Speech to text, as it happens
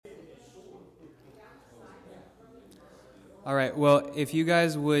All right, well, if you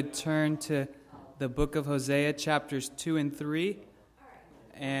guys would turn to the book of Hosea, chapters 2 and 3,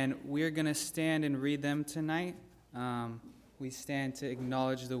 and we're going to stand and read them tonight. We stand to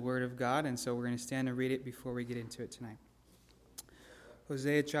acknowledge the word of God, and so we're going to stand and read it before we get into it tonight.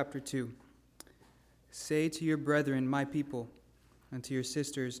 Hosea chapter 2. Say to your brethren, my people, and to your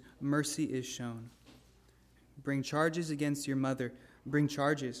sisters, mercy is shown. Bring charges against your mother, bring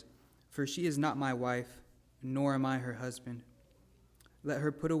charges, for she is not my wife, nor am I her husband. Let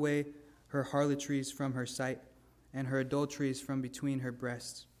her put away her harlotries from her sight, and her adulteries from between her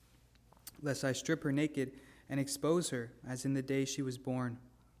breasts, lest I strip her naked and expose her as in the day she was born,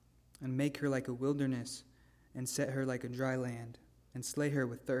 and make her like a wilderness, and set her like a dry land, and slay her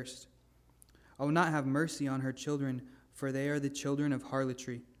with thirst. I will not have mercy on her children, for they are the children of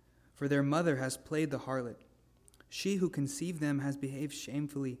harlotry, for their mother has played the harlot. She who conceived them has behaved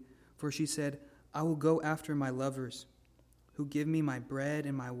shamefully, for she said, I will go after my lovers, who give me my bread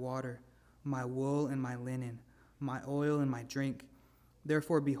and my water, my wool and my linen, my oil and my drink.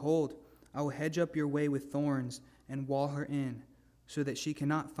 Therefore, behold, I will hedge up your way with thorns and wall her in, so that she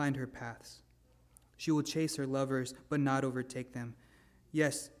cannot find her paths. She will chase her lovers, but not overtake them.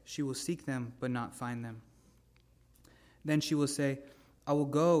 Yes, she will seek them, but not find them. Then she will say, I will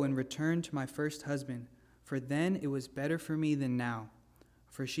go and return to my first husband, for then it was better for me than now.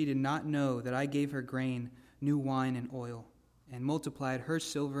 For she did not know that I gave her grain, new wine, and oil, and multiplied her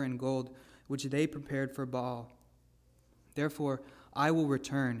silver and gold, which they prepared for Baal. Therefore I will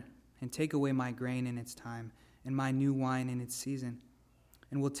return and take away my grain in its time, and my new wine in its season,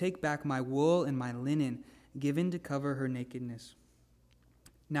 and will take back my wool and my linen, given to cover her nakedness.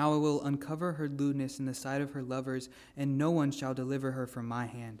 Now I will uncover her lewdness in the sight of her lovers, and no one shall deliver her from my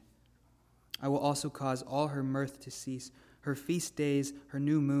hand. I will also cause all her mirth to cease, her feast days, her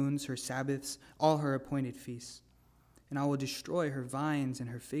new moons, her Sabbaths, all her appointed feasts. And I will destroy her vines and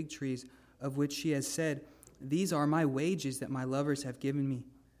her fig trees, of which she has said, These are my wages that my lovers have given me.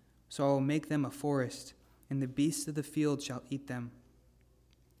 So I will make them a forest, and the beasts of the field shall eat them.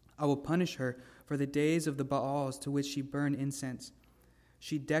 I will punish her for the days of the Baals to which she burned incense.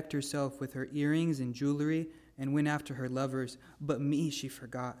 She decked herself with her earrings and jewelry, and went after her lovers, but me she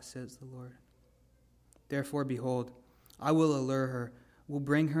forgot, says the Lord. Therefore, behold, I will allure her, will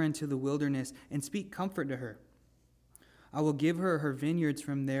bring her into the wilderness, and speak comfort to her. I will give her her vineyards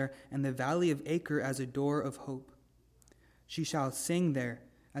from there, and the valley of Acre as a door of hope. She shall sing there,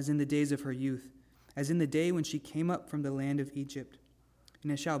 as in the days of her youth, as in the day when she came up from the land of Egypt.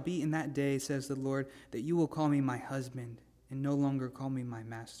 And it shall be in that day, says the Lord, that you will call me my husband, and no longer call me my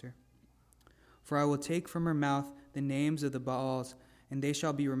master. For I will take from her mouth the names of the Baals, and they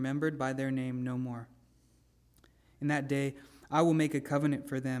shall be remembered by their name no more. In that day I will make a covenant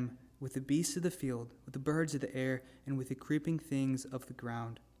for them with the beasts of the field, with the birds of the air, and with the creeping things of the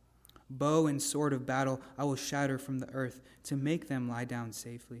ground. Bow and sword of battle I will shatter from the earth, to make them lie down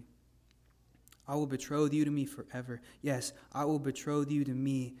safely. I will betroth you to me forever. Yes, I will betroth you to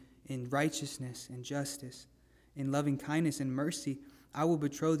me in righteousness and justice, in loving kindness and mercy. I will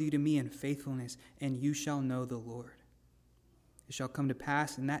betroth you to me in faithfulness, and you shall know the Lord. It shall come to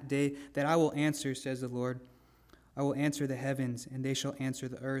pass in that day that I will answer, says the Lord. I will answer the heavens, and they shall answer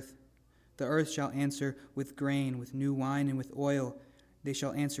the earth. The earth shall answer with grain, with new wine, and with oil. They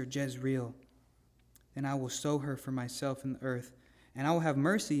shall answer Jezreel. Then I will sow her for myself in the earth, and I will have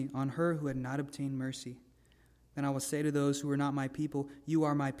mercy on her who had not obtained mercy. Then I will say to those who are not my people, You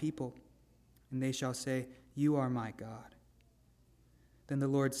are my people. And they shall say, You are my God. Then the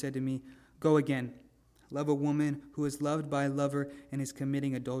Lord said to me, Go again, love a woman who is loved by a lover and is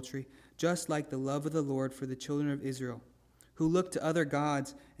committing adultery, just like the love of the Lord for the children of Israel, who look to other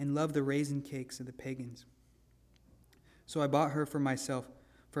gods and love the raisin cakes of the pagans. So I bought her for myself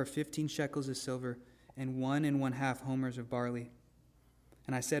for 15 shekels of silver and 1½ homers of barley.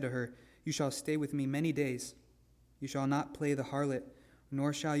 And I said to her, You shall stay with me many days. You shall not play the harlot,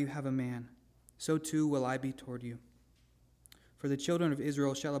 nor shall you have a man. So too will I be toward you. For the children of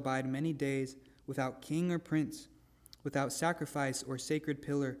Israel shall abide many days without king or prince, without sacrifice or sacred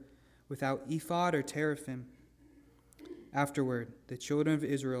pillar, without ephod or teraphim. Afterward, the children of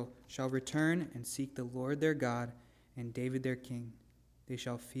Israel shall return and seek the Lord their God and David their king. They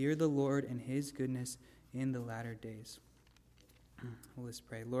shall fear the Lord and his goodness in the latter days. Well, let's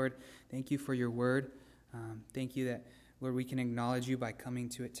pray. Lord, thank you for your word. Thank you that, Lord, we can acknowledge you by coming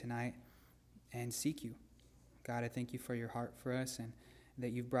to it tonight and seek you. God, I thank you for your heart for us, and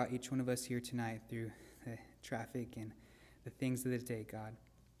that you've brought each one of us here tonight through the traffic and the things of the day, God.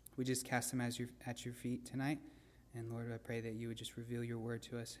 We just cast them at your feet tonight. And Lord, I pray that you would just reveal your word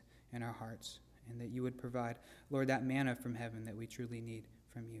to us in our hearts. and that you would provide, Lord, that manna from heaven that we truly need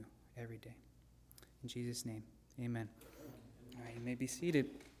from you every day. In Jesus' name, amen. All right, you may be seated.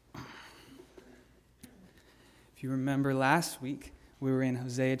 If you remember last week, we were in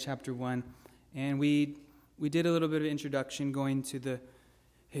Hosea chapter 1, and we did a little bit of introduction going to the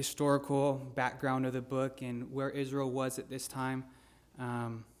historical background of the book and where Israel was at this time.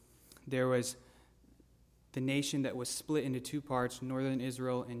 There was the nation that was split into two parts, northern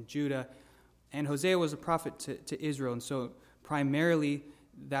Israel and Judah, and Hosea was a prophet to Israel, and so primarily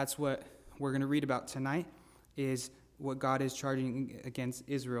that's what we're going to read about tonight, is what God is charging against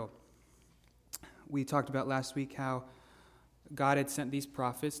Israel. We talked about last week how God had sent these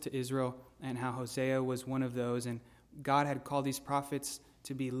prophets to Israel and how Hosea was one of those, and God had called these prophets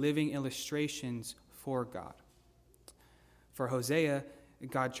to be living illustrations for God. For Hosea,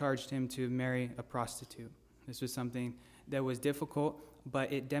 God charged him to marry a prostitute. This was something that was difficult,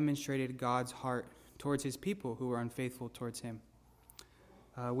 but it demonstrated God's heart towards his people who were unfaithful towards him.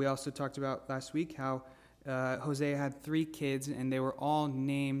 We also talked about last week how Hosea had 3 kids, and they were all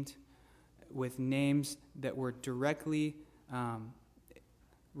named with names that were directly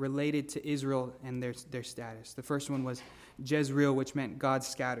related to Israel and their status. The first one was Jezreel, which meant God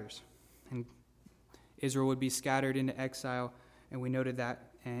scatters. And Israel would be scattered into exile, and we noted that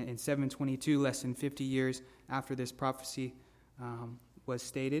in 722, less than 50 years after this prophecy was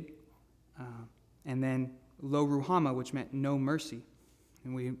stated. And then Lo Ruhama, which meant no mercy.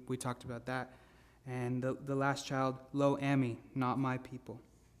 And we talked about that. And the last child, Lo Ami, not my people.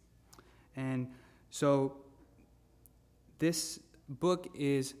 And so this book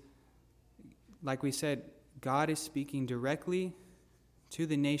is, like we said, God is speaking directly to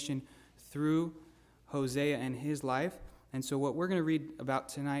the nation through Hosea and his life. And so what we're going to read about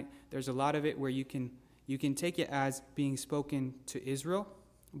tonight, there's a lot of it where you can take it as being spoken to Israel,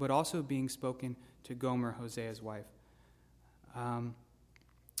 but also being spoken to Gomer, Hosea's wife.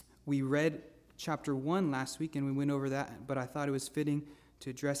 We read chapter 1 last week, and we went over that, but I thought it was fitting to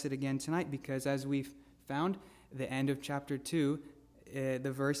address it again tonight because as we've found, the end of chapter 2,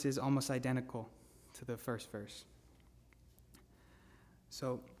 the verse is almost identical to the first verse.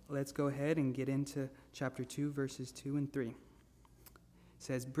 So let's go ahead and get into chapter 2, verses 2 and 3. It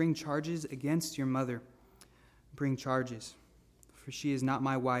says, "Bring charges against your mother. Bring charges, for she is not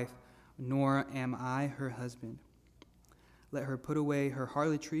my wife, nor am I her husband. Let her put away her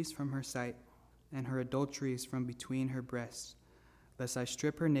harlotries from her sight, and her adulteries from between her breasts, lest I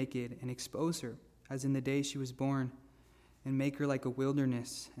strip her naked and expose her, as in the day she was born, and make her like a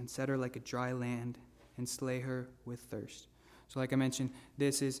wilderness, and set her like a dry land, and slay her with thirst." So like I mentioned,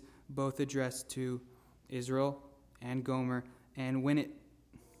 this is both addressed to Israel and Gomer, and when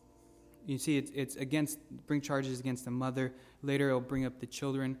you see it's against, bring charges against the mother. Later it'll bring up the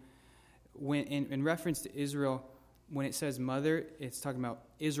children. When in reference to Israel, when it says mother, it's talking about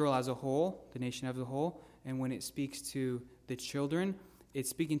Israel as a whole, the nation as a whole. And when it speaks to the children, it's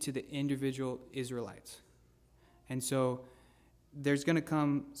speaking to the individual Israelites. And so there's going to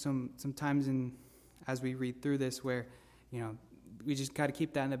come some times as we read through this where, we just got to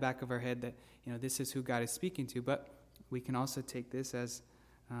keep that in the back of our head that, this is who God is speaking to. But we can also take this as,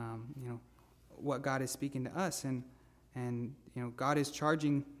 what God is speaking to us. And God is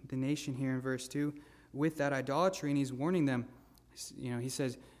charging the nation here in verse 2 with that idolatry, and he's warning them. He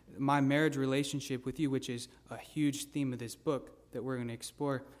says, my marriage relationship with you, which is a huge theme of this book that we're going to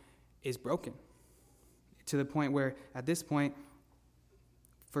explore, is broken. To the point where, at this point,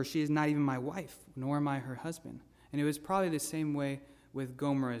 for she is not even my wife, nor am I her husband. And it was probably the same way with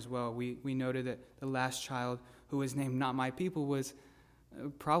Gomer as well. We noted that the last child, who was named Not My People, was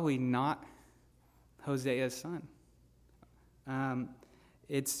probably not Hosea's son.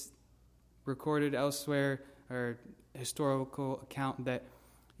 It's recorded elsewhere, or historical account, that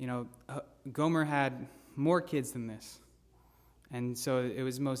Gomer had more kids than this, and so it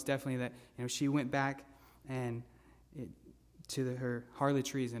was most definitely that she went back and to her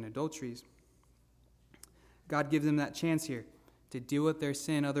harlotries and adulteries. God gives them that chance here to deal with their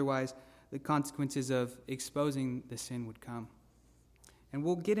sin, otherwise the consequences of exposing the sin would come. And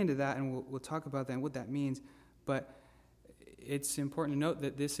we'll get into that, and we'll talk about that and what that means, but it's important to note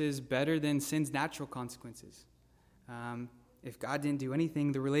that this is better than sin's natural consequences. If God didn't do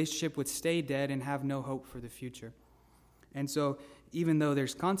anything, the relationship would stay dead and have no hope for the future. And so even though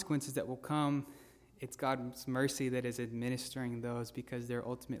there's consequences that will come, it's God's mercy that is administering those because they're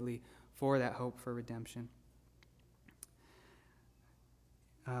ultimately for that hope for redemption.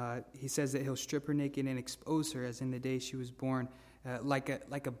 He says that he'll strip her naked and expose her as in the day she was born, like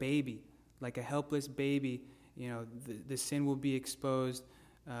a baby, like a helpless baby. The sin will be exposed.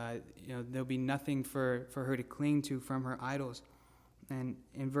 There'll be nothing for her to cling to from her idols. And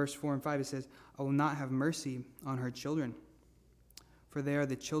in verse 4 and 5 it says, I will not have mercy on her children, for they are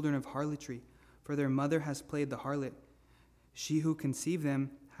the children of harlotry, for their mother has played the harlot. She who conceived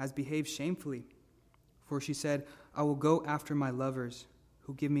them has behaved shamefully. For she said, I will go after my lovers,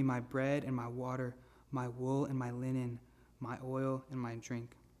 who give me my bread and my water, my wool and my linen, my oil and my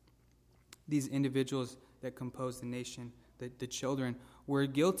drink. These individuals that compose the nation, the children, were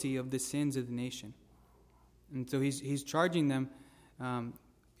guilty of the sins of the nation. And so he's charging them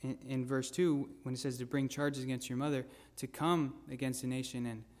in verse 2, when it says to bring charges against your mother, to come against the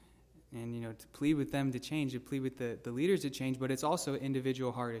nation and to plead with them to change, to plead with the leaders to change, but it's also an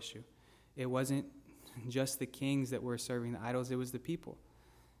individual heart issue. It wasn't just the kings that were serving the idols, it was the people.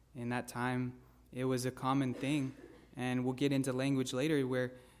 In that time, it was a common thing, and we'll get into language later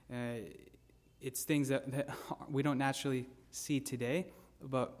where it's things that we don't naturally see today,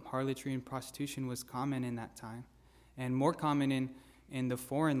 but harlotry and prostitution was common in that time, and more common in the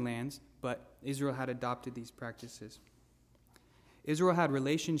foreign lands, but Israel had adopted these practices. Israel had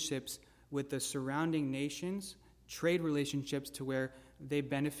relationships with the surrounding nations, trade relationships to where they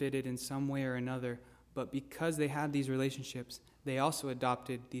benefited in some way or another, but because they had these relationships, they also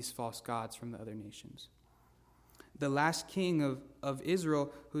adopted these false gods from the other nations. The last king of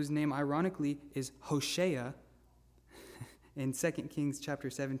Israel, whose name ironically is Hosea, in 2 Kings chapter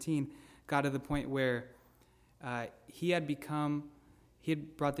 17, got to the point where he had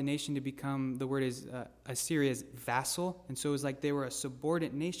brought the nation to become, the word is Assyria's vassal, and so it was like they were a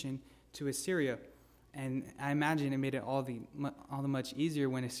subordinate nation to Assyria. And I imagine it made it all the much easier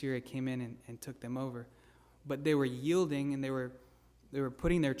when Assyria came in and took them over. But they were yielding, and they were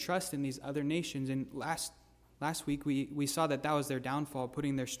putting their trust in these other nations. And last week we saw that was their downfall,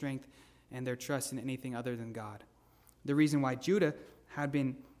 putting their strength and their trust in anything other than God. The reason why Judah had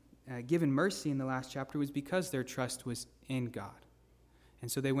been given mercy in the last chapter was because their trust was in God. And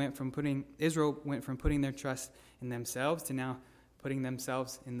so Israel went from putting their trust in themselves to now putting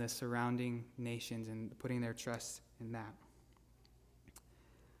themselves in the surrounding nations and putting their trust in that.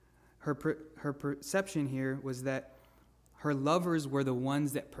 Her perception here was that her lovers were the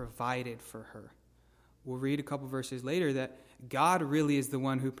ones that provided for her. We'll read a couple verses later that God really is the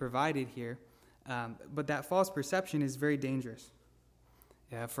one who provided here, but that false perception is very dangerous.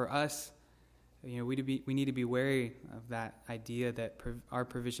 For us, we need to be wary of that idea that our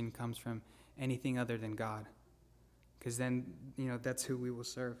provision comes from anything other than God, because then that's who we will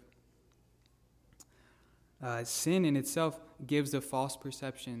serve. Sin in itself gives a false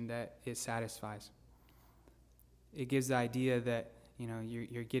perception that it satisfies. It gives the idea that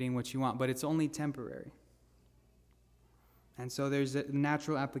you're getting what you want, but it's only temporary. And so there's a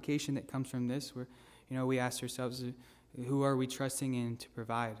natural application that comes from this, where we ask ourselves, who are we trusting in to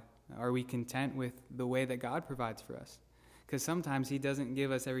provide? Are we content with the way that God provides for us? Because sometimes He doesn't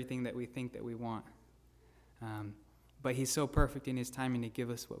give us everything that we think that we want. But He's so perfect in His timing to give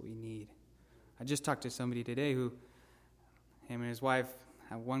us what we need. I just talked to somebody today him and his wife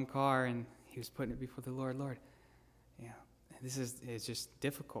have one car, and he was putting it before the Lord. Lord, it's just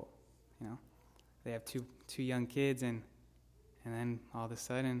difficult. They have two young kids, and then all of a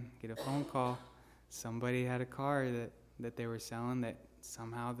sudden get a phone call. Somebody had a car that they were selling that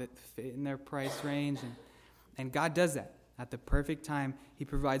somehow that fit in their price range, and God does that at the perfect time. He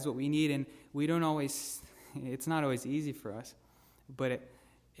provides what we need, and we don't always. It's not always easy for us, but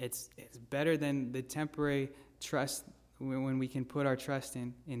it's better than the temporary trust when we can put our trust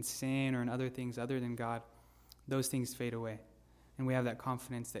in sin or in other things other than God. Those things fade away, and we have that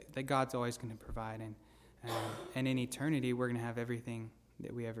confidence that God's always going to provide, and in eternity we're going to have everything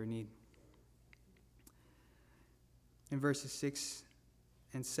that we ever need. In verses 6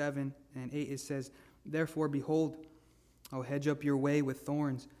 and 7 and 8 it says, Therefore, behold, I'll hedge up your way with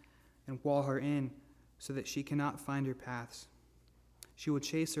thorns and wall her in, so that she cannot find her paths. She will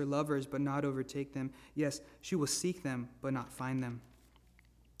chase her lovers, but not overtake them. Yes, she will seek them, but not find them.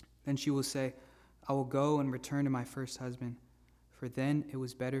 Then she will say, I will go and return to my first husband, for then it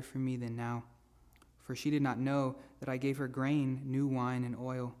was better for me than now. For she did not know that I gave her grain, new wine, and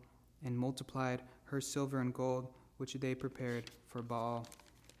oil, and multiplied her silver and gold, which they prepared for Baal.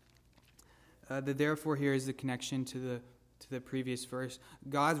 The therefore here is the connection to the previous verse.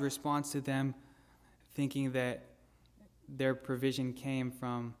 God's response to them thinking that their provision came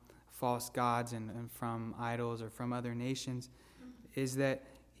from false gods and from idols or from other nations is that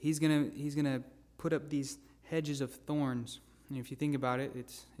he's gonna put up these hedges of thorns. And if you think about it,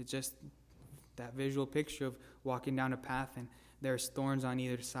 it's just that visual picture of walking down a path and there's thorns on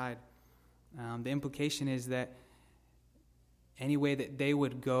either side. The implication is that any way that they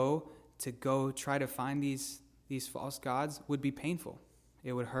would go try to find these false gods would be painful.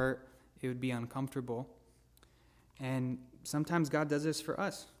 It would hurt. It would be uncomfortable. And sometimes God does this for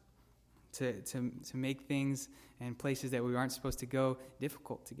us to make things and places that we aren't supposed to go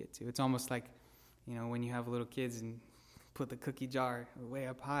difficult to get to. It's almost like, when you have little kids and put the cookie jar way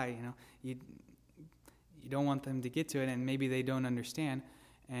up high, you don't want them to get to it, and maybe they don't understand,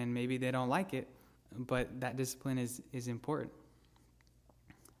 and maybe they don't like it, but that discipline is important.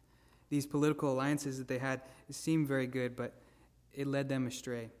 These political alliances that they had seemed very good, but it led them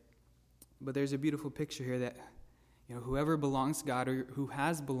astray. But there's a beautiful picture here that, whoever belongs to God or who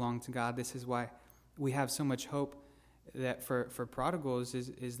has belonged to God, this is why we have so much hope that for prodigals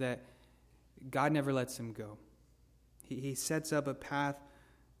is that God never lets them go. He sets up a path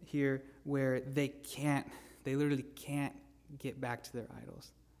here where they literally can't get back to their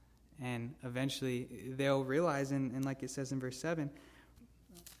idols. And eventually they'll realize, and like it says in verse 7,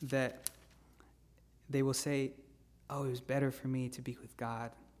 that they will say, oh, it was better for me to be with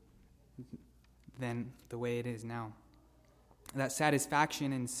God than the way it is now. That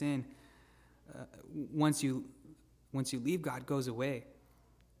satisfaction in sin, once you leave God, goes away.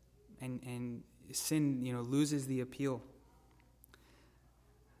 And sin, loses the appeal.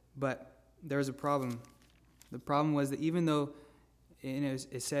 But there's a problem. The problem was that even though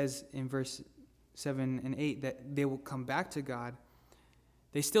it says in verse 7 and 8 that they will come back to God,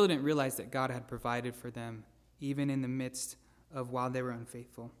 they still didn't realize that God had provided for them, even in the midst of while they were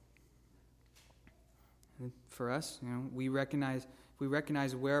unfaithful. And for us, if we recognize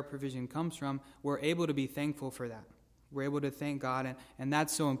where our provision comes from, we're able to be thankful for that. We're able to thank God, and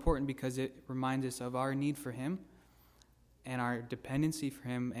that's so important because it reminds us of our need for Him and our dependency for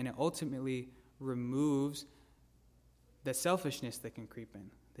Him, and it ultimately removes the selfishness that can creep in,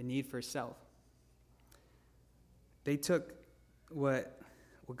 the need for self. They took what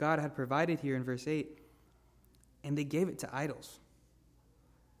God had provided here in verse 8, and they gave it to idols.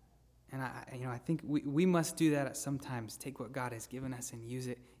 And I think we must do that at sometimes. Take what God has given us and use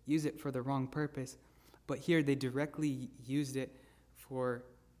it for the wrong purpose. But here they directly used it for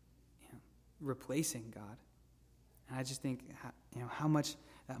replacing God. And I just think how much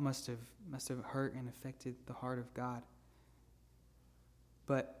that must have hurt and affected the heart of God.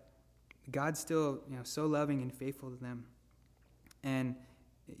 But God's still so loving and faithful to them. And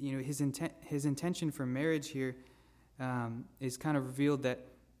his intention for marriage here is kind of revealed that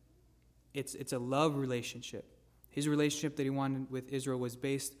it's a love relationship. His relationship that he wanted with Israel was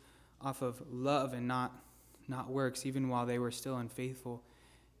based off of love and not works. Even while they were still unfaithful,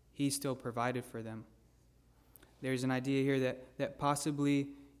 he still provided for them. There's an idea here that possibly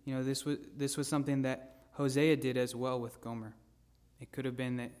this was something that Hosea did as well with Gomer. It could have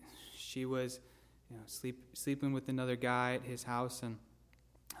been that she was sleeping with another guy at his house, and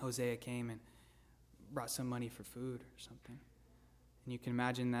Hosea came and brought some money for food or something. And you can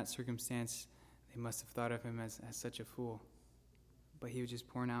imagine that circumstance. They must have thought of him as such a fool. But he was just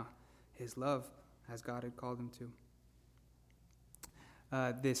pouring out his love as God had called him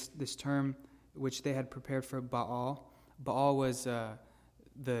to. This term, which they had prepared for Baal. Baal was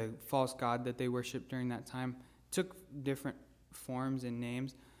the false god that they worshipped during that time. Took different forms and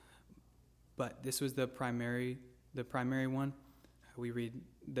names, but this was the primary one. We read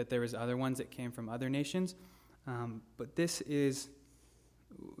that there was other ones that came from other nations, but this is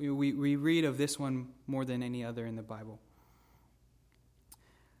we read of this one more than any other in the Bible.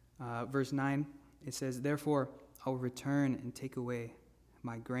 Verse 9, it says, "Therefore I will return and take away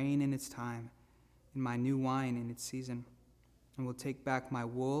my grain in its time, and my new wine in its season, and will take back my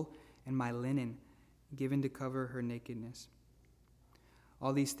wool and my linen, given to cover her nakedness."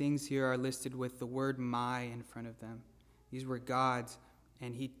 All these things here are listed with the word "my" in front of them. These were God's,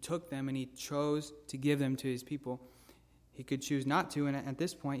 and he took them and he chose to give them to his people. He could choose not to, and at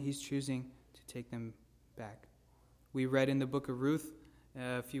this point he's choosing to take them back. We read in the book of Ruth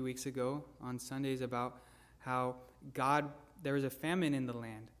a few weeks ago on Sundays about how there was a famine in the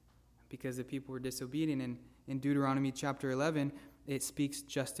land because the people were disobedient. And in Deuteronomy chapter 11, it speaks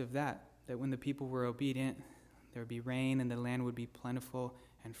just of that when the people were obedient, there would be rain and the land would be plentiful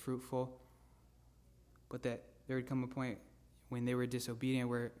and fruitful. But that there would come a point when they were disobedient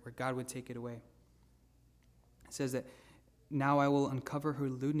where God would take it away. It says that, "Now I will uncover her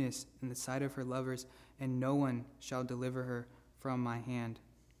lewdness in the sight of her lovers, and no one shall deliver her from my hand."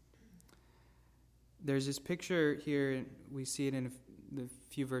 There's this picture here, and we see it in the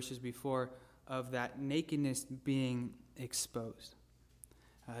few verses before, of that nakedness being exposed.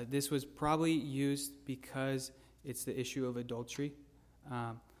 This was probably used because it's the issue of adultery.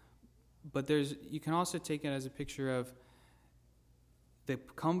 But you can also take it as a picture of the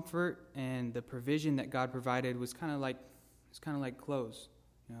comfort and the provision that God provided was kind of like clothes.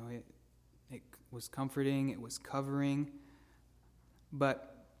 It was comforting, it was covering.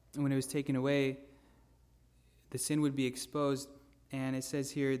 But when it was taken away, the sin would be exposed, and it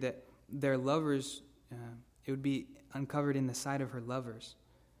says here that their lovers, it would be uncovered in the sight of her lovers.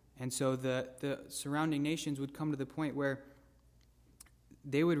 And so the surrounding nations would come to the point where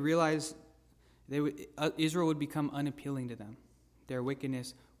they would realize Israel would become unappealing to them. Their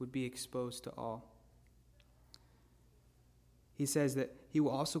wickedness would be exposed to all. He says that he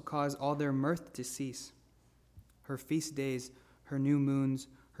will also cause all their mirth to cease, her feast days, her new moons,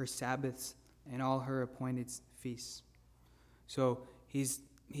 her Sabbaths, and all her appointed feasts. So he's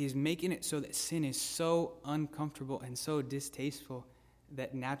making it so that sin is so uncomfortable and so distasteful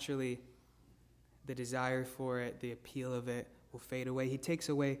that naturally the desire for it, the appeal of it, will fade away. He takes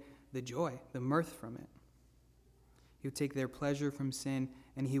away the joy, the mirth from it. He would take their pleasure from sin,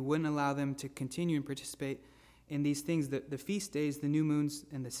 and he wouldn't allow them to continue and participate in these things. The feast days, the new moons,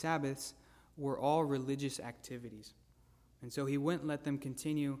 and the Sabbaths were all religious activities. And so he wouldn't let them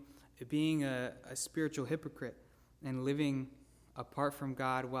continue being a spiritual hypocrite and living apart from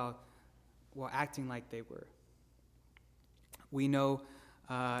God while acting like they were. We know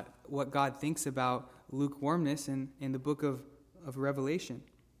what God thinks about lukewarmness in the book of Revelation.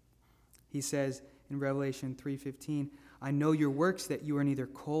 He says in Revelation 3:15, I know your works, that you are neither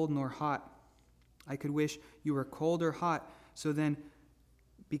cold nor hot. I could wish you were cold or hot. So then,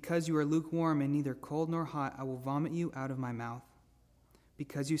 because you are lukewarm and neither cold nor hot, I will vomit you out of my mouth.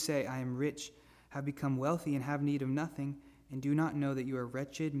 Because you say, I am rich, have become wealthy, and have need of nothing, and do not know that you are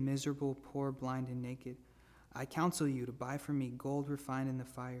wretched, miserable, poor, blind, and naked. I counsel you to buy from me gold refined in the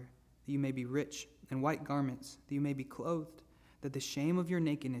fire, that you may be rich, and white garments, that you may be clothed, that the shame of your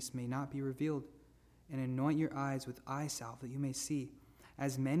nakedness may not be revealed, and anoint your eyes with eye salve, that you may see.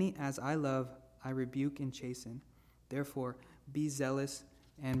 As many as I love, I rebuke and chasten. Therefore, be zealous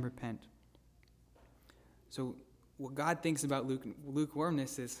and repent. So what God thinks about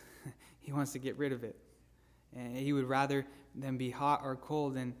lukewarmness is he wants to get rid of it. And he would rather them be hot or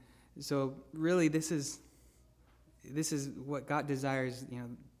cold. And so really this is what God desires,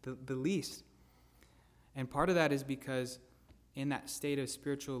 the least. And part of that is because in that state of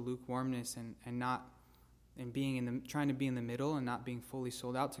spiritual lukewarmness and being trying to be in the middle and not being fully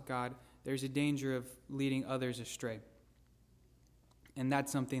sold out to God, there's a danger of leading others astray. And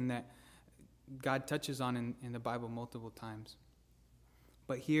that's something that God touches on in the Bible multiple times.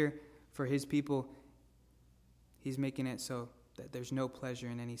 But here, for his people, he's making it so that there's no pleasure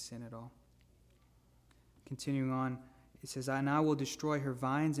in any sin at all. Continuing on, it says, And I will destroy her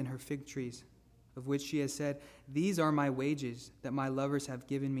vines and her fig trees, of which she has said, These are my wages that my lovers have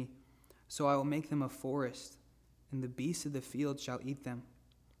given me. So I will make them a forest, and the beasts of the field shall eat them.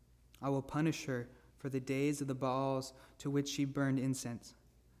 I will punish her for the days of the Baals to which she burned incense.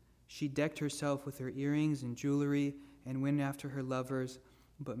 She decked herself with her earrings and jewelry and went after her lovers,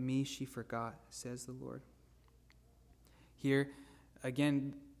 but me she forgot, says the Lord. Here,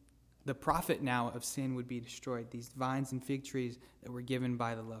 again, the profit now of sin would be destroyed, these vines and fig trees that were given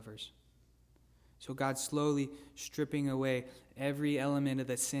by the lovers. So God's slowly stripping away every element of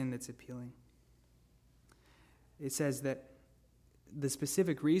the sin that's appealing. It says that the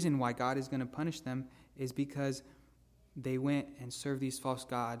specific reason why God is going to punish them is because they went and served these false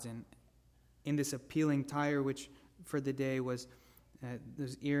gods, and in this appealing attire, which for the day was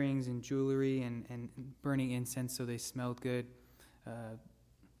those earrings and jewelry and burning incense so they smelled good.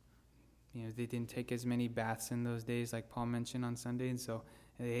 They didn't take as many baths in those days like Paul mentioned on Sunday, and so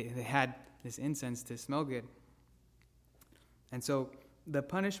they had this incense to smell good. And so the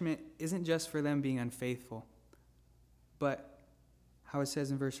punishment isn't just for them being unfaithful, but how it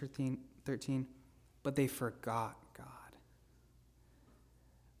says in verse 13, but they forgot God.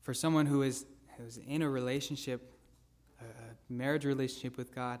 For someone who is in a relationship, a marriage relationship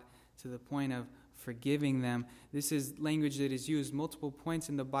with God, to the point of forgiving them, this is language that is used multiple points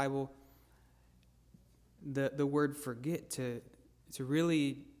in the Bible. The word forget to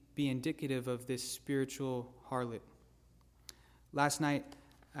really be indicative of this spiritual harlot. Last night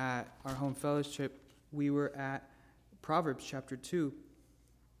at our home fellowship, we were at Proverbs chapter 2,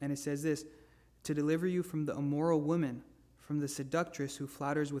 and it says this, to deliver you from the immoral woman, from the seductress who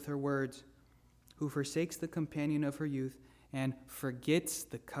flatters with her words, who forsakes the companion of her youth and forgets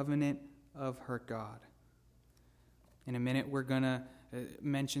the covenant of her God. In a minute, we're going to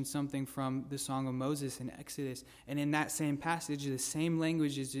mention something from the Song of Moses in Exodus. And in that same passage, the same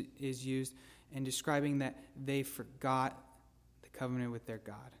language is used in describing that they forgot the covenant with their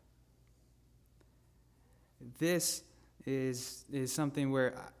God. This is something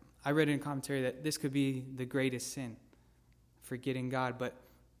where I read in a commentary that this could be the greatest sin, forgetting God, but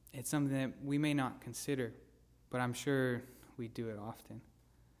it's something that we may not consider, but I'm sure we do it often.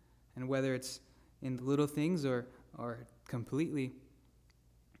 And whether it's in the little things or completely,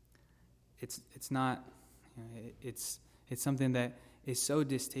 it's not, it's something that is so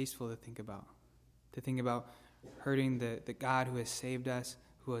distasteful to think about hurting the God who has saved us,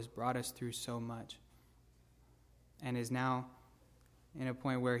 who has brought us through so much, and is now in a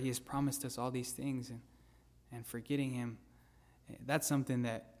point where he has promised us all these things, and forgetting him, that's something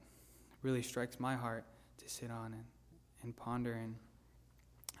that really strikes my heart to sit on and ponder and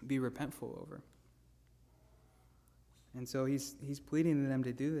be repentful over. And so he's pleading to them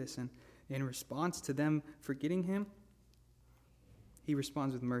to do this, and in response to them forgetting him, he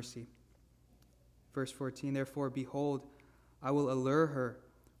responds with mercy. Verse 14, therefore, behold, I will allure her,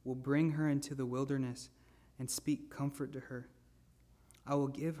 will bring her into the wilderness, and speak comfort to her. I will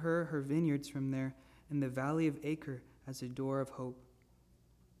give her her vineyards from there, and the valley of Acre as a door of hope.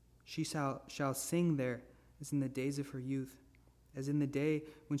 She shall sing there as in the days of her youth, as in the day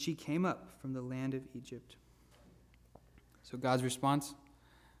when she came up from the land of Egypt. So God's response,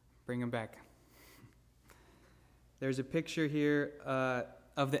 bring him back. There's a picture here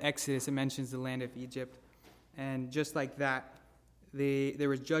of the Exodus. It mentions the land of Egypt. And just like that, there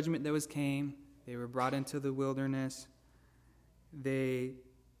was judgment that came. They were brought into the wilderness. They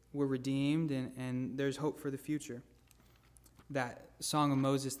were redeemed, and there's hope for the future. That Song of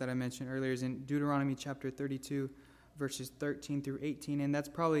Moses that I mentioned earlier is in Deuteronomy chapter 32, verses 13 through 18. And that's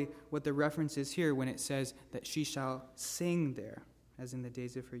probably what the reference is here when it says that she shall sing there, as in the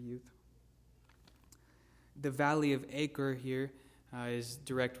days of her youth. The valley of Acre here is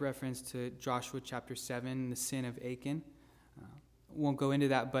direct reference to Joshua chapter 7, the sin of Achan. Won't go into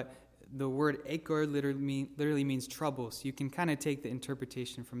that, but the word Acre literally means trouble. So you can kind of take the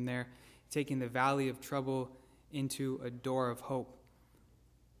interpretation from there, taking the valley of trouble into a door of hope.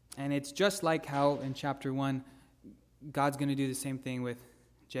 And it's just like how in chapter 1, God's going to do the same thing with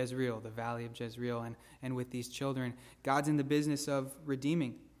Jezreel, the valley of Jezreel, and with these children. God's in the business of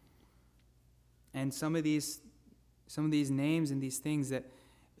redeeming. And some of these names and these things that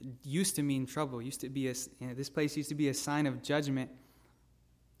used to mean trouble, used to be this place used to be a sign of judgment,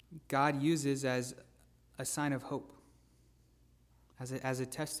 God uses as a sign of hope, as a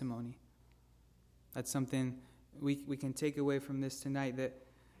testimony. That's something we can take away from this tonight, that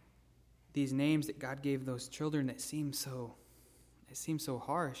these names that God gave those children that seem so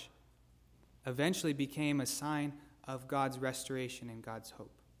harsh eventually became a sign of God's restoration and God's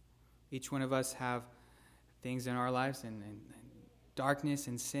hope. Each one of us have things in our lives and darkness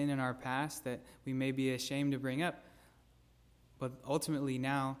and sin in our past that we may be ashamed to bring up. But ultimately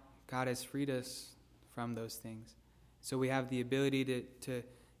now, God has freed us from those things. So we have the ability to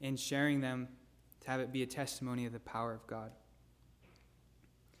in sharing them, to have it be a testimony of the power of God.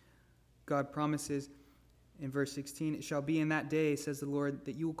 God promises in verse 16, it shall be in that day, says the Lord,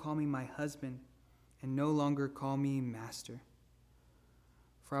 that you will call me my husband and no longer call me master.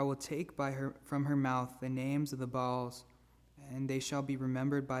 For I will take from her mouth the names of the Baals, and they shall be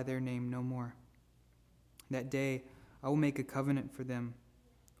remembered by their name no more. That day I will make a covenant for them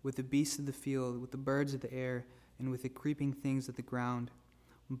with the beasts of the field, with the birds of the air, and with the creeping things of the ground.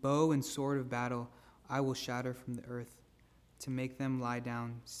 Bow and sword of battle I will shatter from the earth, to make them lie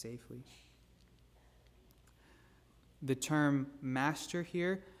down safely. The term master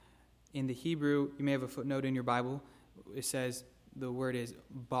here, in the Hebrew, you may have a footnote in your Bible, it says the word is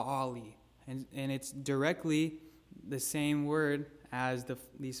Baali, and it's directly the same word as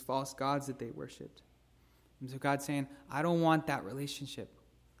these false gods that they worshipped. And so God's saying, I don't want that relationship.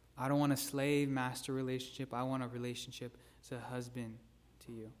 I don't want a slave-master relationship. I want a relationship as a husband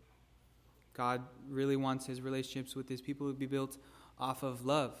to you. God really wants his relationships with his people to be built off of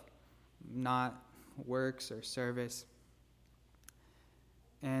love, not works or service.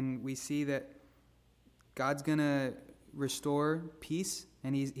 And we see that God's going to restore peace,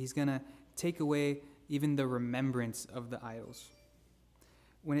 and he's going to take away even the remembrance of the idols.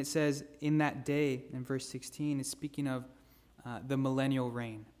 When it says, in that day, in verse 16, it's speaking of the millennial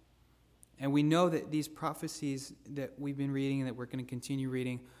reign. And we know that these prophecies that we've been reading and that we're going to continue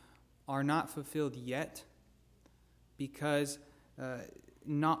reading are not fulfilled yet, because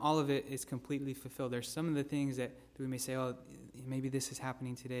not all of it is completely fulfilled. There's some of the things that we may say, oh, maybe this is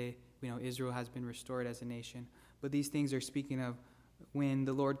happening today. We know Israel has been restored as a nation. But these things are speaking of when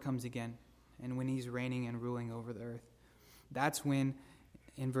the Lord comes again and when he's reigning and ruling over the earth. That's when,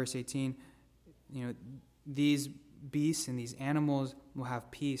 in verse 18, these beasts and these animals will have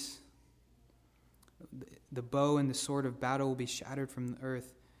peace. The bow and the sword of battle will be shattered from the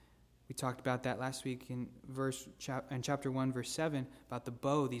earth. We talked about that last week in chapter 1, verse 7, about the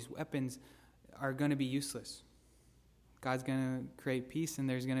bow. These weapons are going to be useless. God's going to create peace, and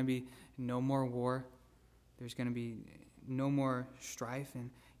there's going to be no more war. There's going to be no more strife. And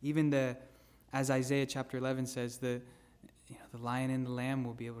even as Isaiah chapter 11 says, the lion and the lamb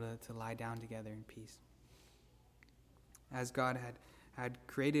will be able to lie down together in peace, as God had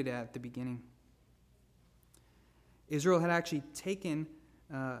created it at the beginning. Israel had actually taken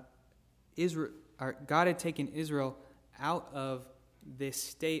God had taken Israel out of this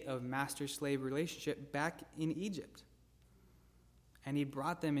state of master-slave relationship back in Egypt. And he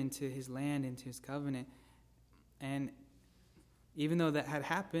brought them into his land, into his covenant. And even though that had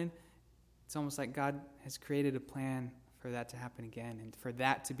happened, it's almost like God has created a plan for that to happen again, and for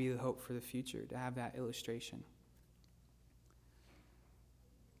that to be the hope for the future, to have that illustration.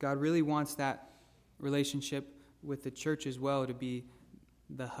 God really wants that relationship with the church as well to be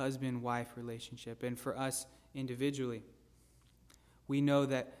the husband-wife relationship. And for us individually, we know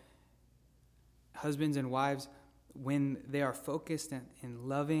that husbands and wives, when they are focused and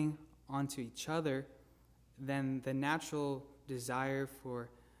loving onto each other, then the natural desire for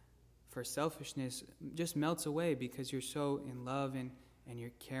selfishness just melts away, because you're so in love and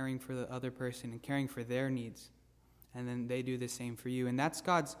you're caring for the other person and caring for their needs. And then they do the same for you. And that's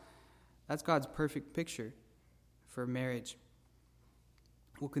God's perfect picture for marriage.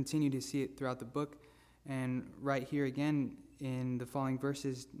 We'll continue to see it throughout the book, and right here again in the following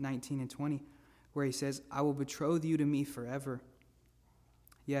verses 19 and 20, where he says, I will betroth you to me forever.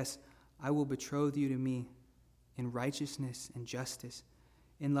 Yes, I will betroth you to me in righteousness and justice,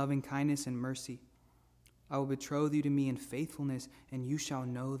 in loving kindness and mercy. I will betroth you to me in faithfulness, and you shall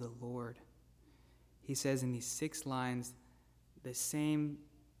know the Lord. He says in these 6 lines, the same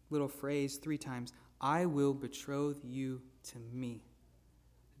little phrase 3 times, I will betroth you to me.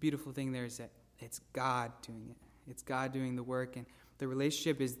 The beautiful thing there is that it's God doing it. It's God doing the work, and the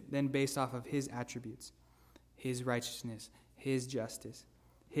relationship is then based off of his attributes, his righteousness, his justice,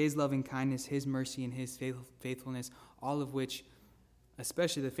 his loving kindness, his mercy, and his faithfulness, all of which,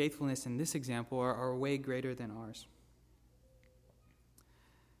 especially the faithfulness in this example, are way greater than ours.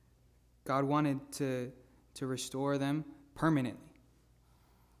 God wanted to restore them permanently.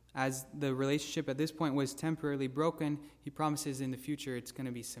 As the relationship at this point was temporarily broken, he promises in the future it's going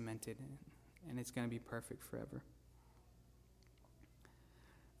to be cemented and it's going to be perfect forever.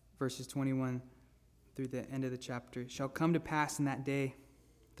 Verses 21 through the end of the chapter. Shall come to pass in that day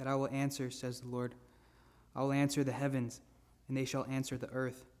that I will answer, says the Lord. I will answer the heavens, and they shall answer the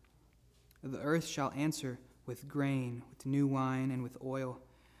earth. The earth shall answer with grain, with new wine, and with oil.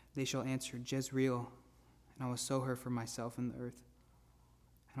 They shall answer Jezreel, and I will sow her for myself in the earth.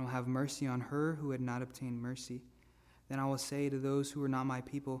 And I will have mercy on her who had not obtained mercy. Then I will say to those who are not my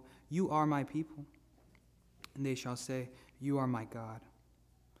people, you are my people. And they shall say, you are my God.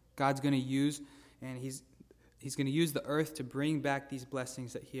 God's going to use, and he's going to use the earth to bring back these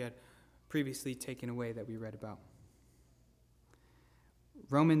blessings that he had previously taken away that we read about.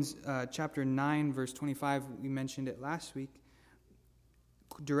 Romans chapter 9, verse 25, we mentioned it last week,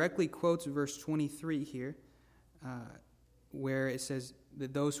 directly quotes verse 23 here, where it says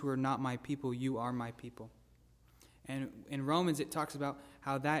that those who are not my people, you are my people. And in Romans, it talks about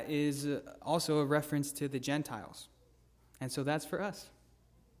how that is also a reference to the Gentiles. And so that's for us.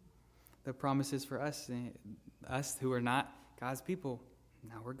 The promise is for us who are not God's people.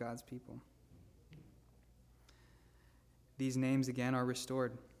 Now we're God's people. These names, again, are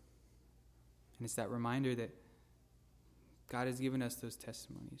restored. And it's that reminder that God has given us those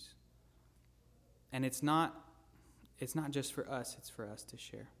testimonies. And it's not just for us, it's for us to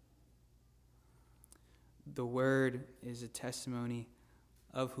share. The Word is a testimony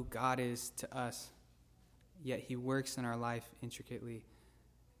of who God is to us, yet he works in our life intricately,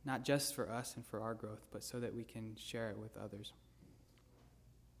 not just for us and for our growth, but so that we can share it with others.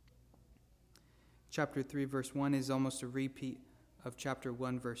 Chapter 3, verse 1 is almost a repeat of chapter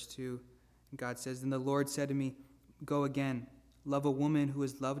 1, verse 2. God says, "Then the Lord said to me, go again, love a woman who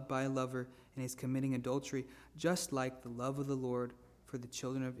is loved by a lover and is committing adultery, just like the love of the Lord for the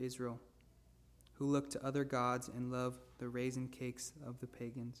children of Israel, who look to other gods and love the raisin cakes of the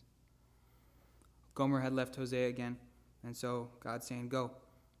pagans." Gomer had left Hosea again, and so God's saying, go,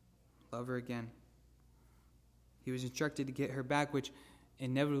 love her again. He was instructed to get her back, which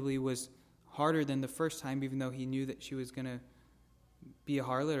inevitably was harder than the first time, even though he knew that she was going to be a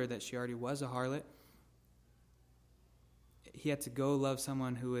harlot, or that she already was a harlot. He had to go love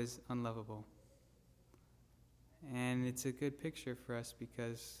someone who is unlovable. And it's a good picture for us,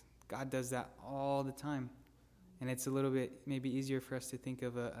 because God does that all the time. And it's a little bit maybe easier for us to think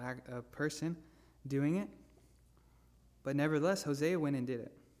of a person doing it. But nevertheless, Hosea went and did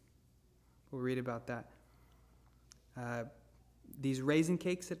it. We'll read about that. These raisin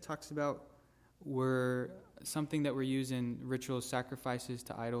cakes it talks about were something that were used in ritual sacrifices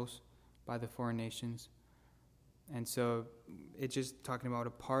to idols by the foreign nations. And so it's just talking about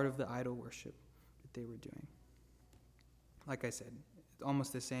a part of the idol worship that they were doing. Like I said, it's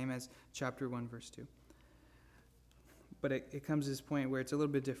almost the same as chapter 1, verse 2. But it comes to this point where it's a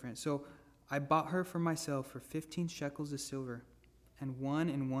little bit different. So I bought her for myself for 15 shekels of silver and 1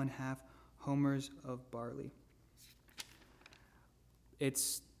 1/2 homers of barley.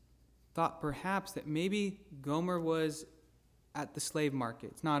 It's thought perhaps that maybe Gomer was at the slave market.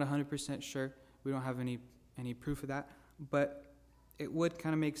 It's not 100% sure. We don't have any proof of that. But it would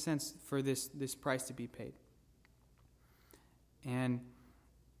kind of make sense for this price to be paid. And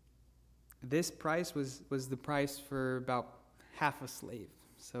this price was the price for about half a slave.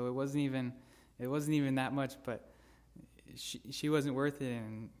 So it wasn't even that much, but she wasn't worth it,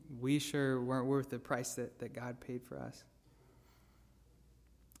 and we sure weren't worth the price that God paid for us.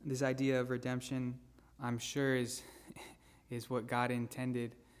 This idea of redemption, I'm sure, is what God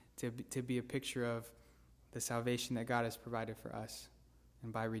intended to be a picture of the salvation that God has provided for us,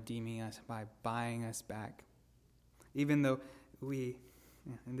 and by redeeming us, by buying us back. Even though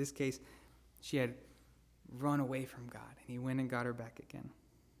in this case, she had run away from God, and he went and got her back again.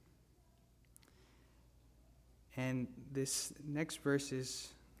 And this next verse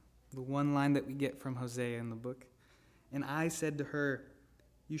is the one line that we get from Hosea in the book. And I said to her,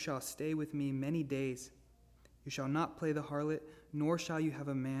 you shall stay with me many days. You shall not play the harlot, nor shall you have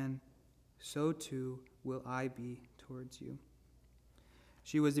a man. So too will I be towards you.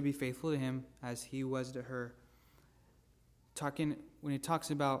 She was to be faithful to him as he was to her. When it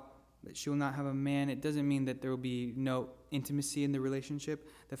talks about that she will not have a man, it doesn't mean that there will be no intimacy in the relationship.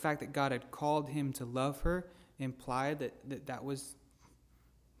 The fact that God had called him to love her implied that was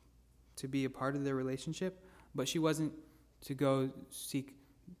to be a part of their relationship, but she wasn't to go seek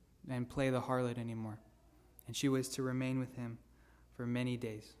and play the harlot anymore. And she was to remain with him for many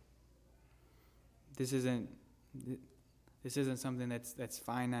days. This isn't something that's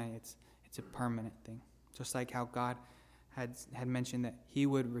finite. It's a permanent thing. Just like how God had mentioned that he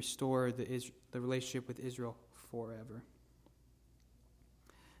would restore the relationship with Israel forever.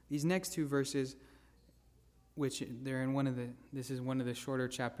 These next two verses, which they're in this is one of the shorter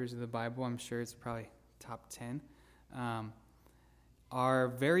chapters of the Bible. I'm sure it's probably top 10. Are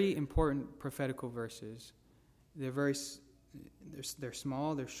very important prophetical verses. They're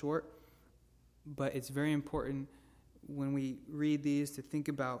small, they're short, but it's very important when we read these to think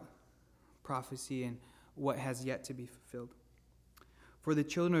about prophecy and what has yet to be fulfilled. For the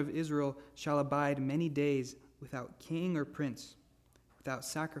children of Israel shall abide many days without king or prince, without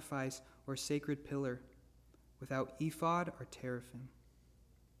sacrifice or sacred pillar, without ephod or teraphim.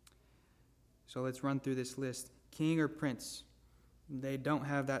 So let's run through this list. King or prince, they don't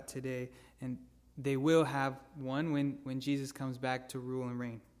have that today, and they will have one when Jesus comes back to rule and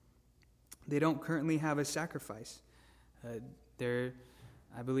reign. They don't currently have a sacrifice.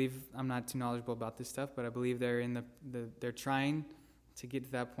 I believe, I'm not too knowledgeable about this stuff, but I believe they're trying to get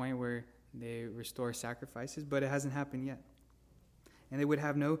to that point where they restore sacrifices, but it hasn't happened yet. And they would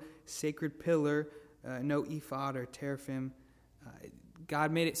have no sacred pillar, no ephod or teraphim.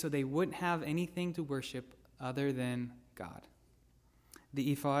 God made it so they wouldn't have anything to worship other than God.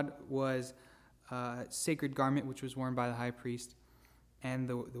 The ephod was a sacred garment which was worn by the high priest, and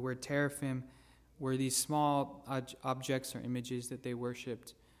the word teraphim were these small objects or images that they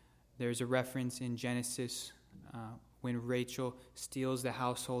worshipped. There's a reference in Genesis when Rachel steals the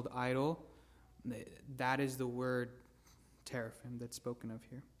household idol. That is the word teraphim that's spoken of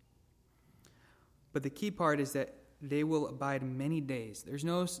here. But the key part is that they will abide many days. There's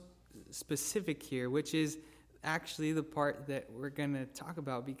no specific here, which is actually the part that we're going to talk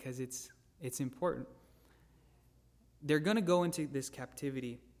about because it's important. They're going to go into this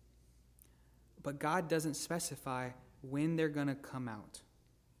captivity, but God doesn't specify when they're going to come out.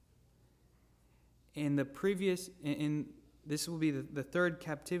 This will be the third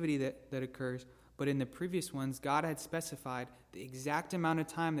captivity that occurs, but in the previous ones, God had specified the exact amount of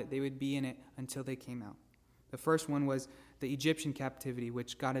time that they would be in it until they came out. The first one was the Egyptian captivity,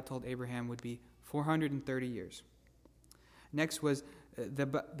 which God had told Abraham would be 430 years. Next was the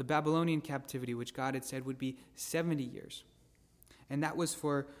Babylonian captivity, which God had said would be 70 years. And that was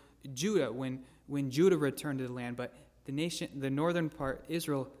for Judah, when Judah returned to the land, but the northern part,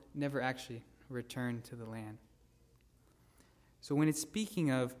 Israel, never actually returned to the land. So when it's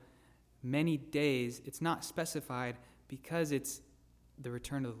speaking of many days, it's not specified because it's the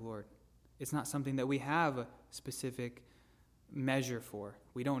return of the Lord. It's not something that we have a specific measure for.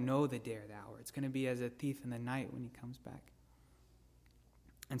 We don't know the day or the hour. It's going to be as a thief in the night when he comes back.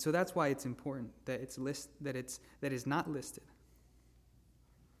 And so that's why it's important that that is not listed.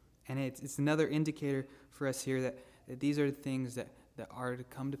 And it's another indicator for us here that these are the things that are to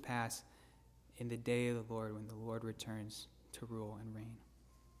come to pass in the day of the Lord when the Lord returns to rule and reign.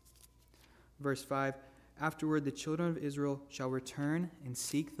 Verse 5, afterward the children of Israel shall return and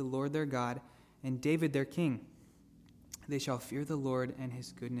seek the Lord their God and David their king. They shall fear the Lord and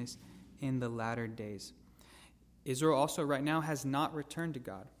his goodness in the latter days. Israel also right now has not returned to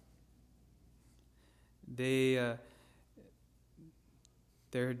God. There's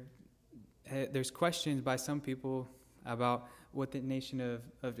questions by some people about what the nation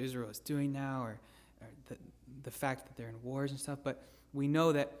of Israel is doing now, or the fact that they're in wars and stuff. But we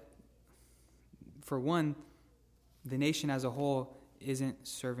know that, for one, the nation as a whole isn't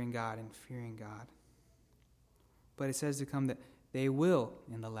serving God and fearing God. But it says to come that they will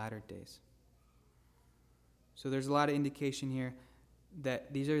in the latter days. So there's a lot of indication here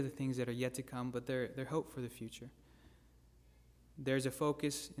that these are the things that are yet to come, but they're hope for the future. There's a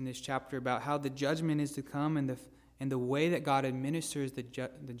focus in this chapter about how the judgment is to come, and the way that God administers the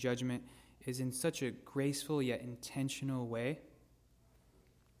judgment is in such a graceful yet intentional way.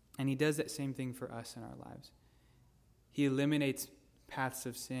 And he does that same thing for us in our lives. He eliminates paths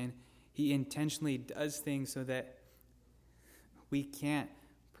of sin. He intentionally does things so that we can't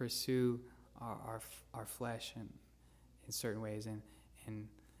pursue our flesh in certain ways, and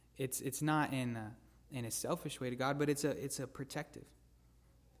it's not in a selfish way to God, but it's a protective.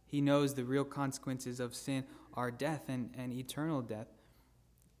 He knows the real consequences of sin are death and eternal death,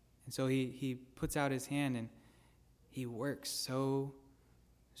 and so he puts out his hand and he works so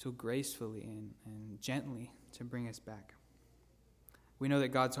gracefully and gently to bring us back. We know that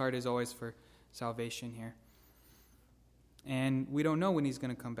God's heart is always for salvation here. And we don't know when he's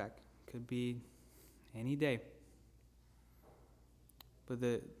going to come back. Could be any day. But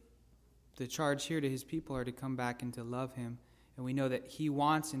the charge here to his people are to come back and to love him. And we know that he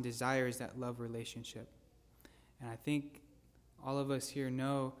wants and desires that love relationship. And I think all of us here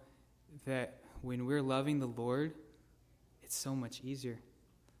know that when we're loving the Lord, it's so much easier.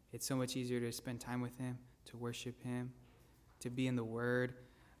 It's so much easier to spend time with him, to worship him, to be in the Word.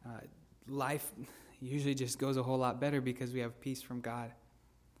 Life usually just goes a whole lot better because we have peace from God.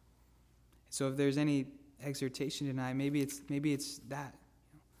 So if there's any exhortation tonight, maybe it's that.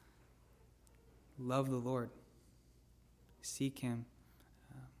 Love the Lord. Seek him.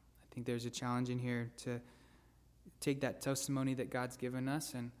 I think there's a challenge in here to take that testimony that God's given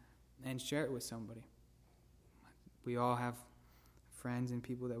us and share it with somebody. We all have friends and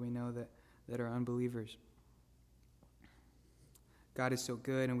people that we know that are unbelievers. God is so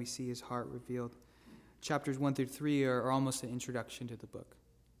good, and we see his heart revealed. Chapters 1 through 3 are almost an introduction to the book.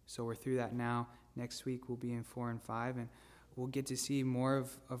 So we're through that now. Next week we'll be in 4 and 5, and we'll get to see more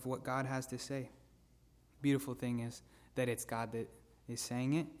of what God has to say. Beautiful thing is that it's God that is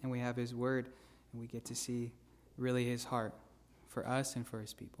saying it, and we have his word, and we get to see really his heart for us and for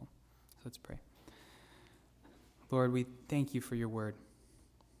his people. So let's pray. Lord, we thank you for your word.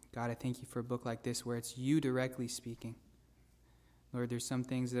 God, I thank you for a book like this where it's you directly speaking. Lord, there's some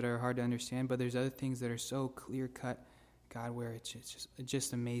things that are hard to understand, but there's other things that are so clear-cut, God, where it's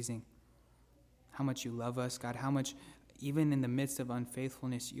just amazing how much you love us, God, how much, even in the midst of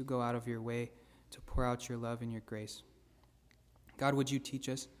unfaithfulness, you go out of your way to pour out your love and your grace. God, would you teach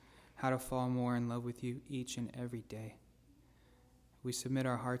us how to fall more in love with you each and every day? We submit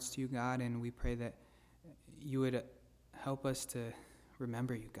our hearts to you, God, and we pray that you would help us to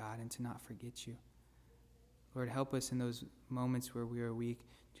remember you, God, and to not forget you. Lord, help us in those moments where we are weak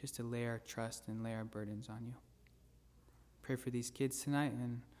just to lay our trust and lay our burdens on you. Pray for these kids tonight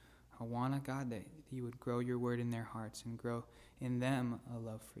and Awana, God, that you would grow your word in their hearts and grow in them a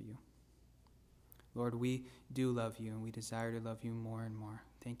love for you. Lord, we do love you, and we desire to love you more and more.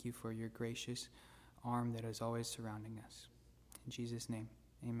 Thank you for your gracious arm that is always surrounding us. In Jesus' name,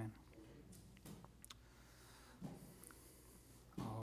 amen.